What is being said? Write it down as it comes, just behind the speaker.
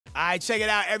All right, check it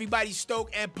out. Everybody's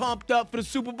stoked and pumped up for the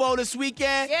Super Bowl this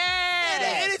weekend.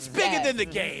 Yeah. And it's bigger than the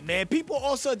game, man. People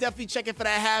also definitely checking for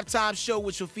that halftime show,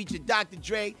 which will feature Dr.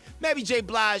 Dre, Mary J.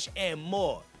 Blige, and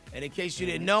more. And in case you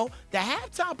didn't know, the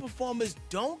halftime performers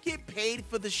don't get paid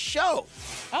for the show.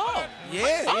 Oh.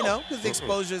 Yeah, you know, because the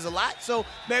exposure is a lot. So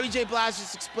Mary J. Blige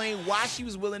just explained why she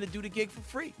was willing to do the gig for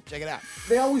free. Check it out.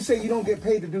 They always say you don't get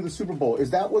paid to do the Super Bowl.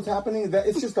 Is that what's happening? That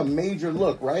it's just a major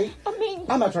look, right? I mean,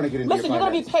 I'm not trying to get into listen, you're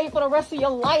going to be paid for the rest of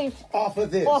your life. Off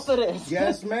of this. Off of this.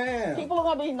 Yes, ma'am. People are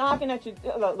going to be knocking at you.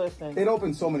 Listen. It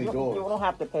opens so many doors. You don't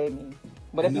have to pay me.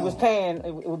 But if he was paying,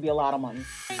 it would be a lot of money.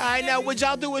 All right, now, would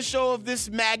y'all do a show of this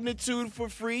magnitude for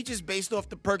free, just based off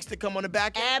the perks that come on the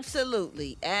back end?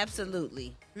 Absolutely.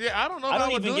 Absolutely. Yeah, I don't know if I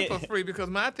would do it for free because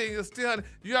my thing is still,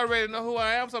 you already know who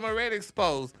I am, so I'm already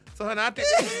exposed. So, honey, I think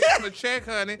I'm a check,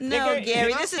 honey. No,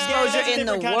 Gary, this is exposure in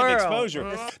the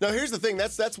world. No, here's the thing.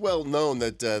 That's well known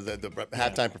that the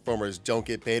halftime performers don't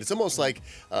get paid. It's almost like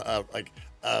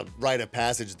rite of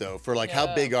passage, though, for like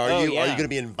how big are you? Are you going to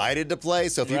be invited to play?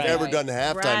 So if you've ever done a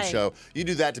halftime show, you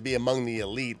do that to be among the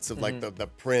elites of like the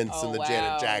Prince and the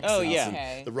Janet Jacksons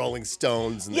and the Rolling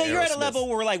Stones. And you're at a level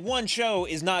where like one show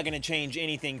is not going to change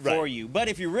anything for you. But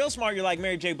if you're real smart, you're like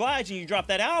Mary J. Blige and you drop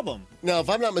that album. Now, if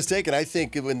I'm not mistaken, I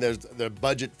think when there's the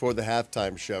budget for the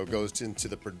halftime show goes into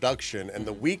the production and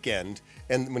the weekend,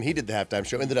 and when he did the halftime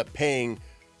show, ended up paying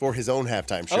for his own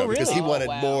halftime show because he wanted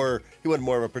more. He wanted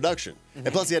more of a production, and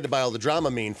plus he had to buy all the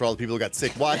Dramamine for all the people who got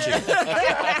sick watching. Hey,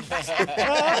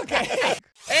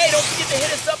 don't forget to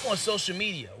hit us up on social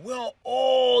media. We're on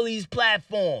all these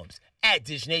platforms at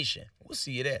Dish Nation. We'll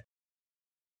see you there.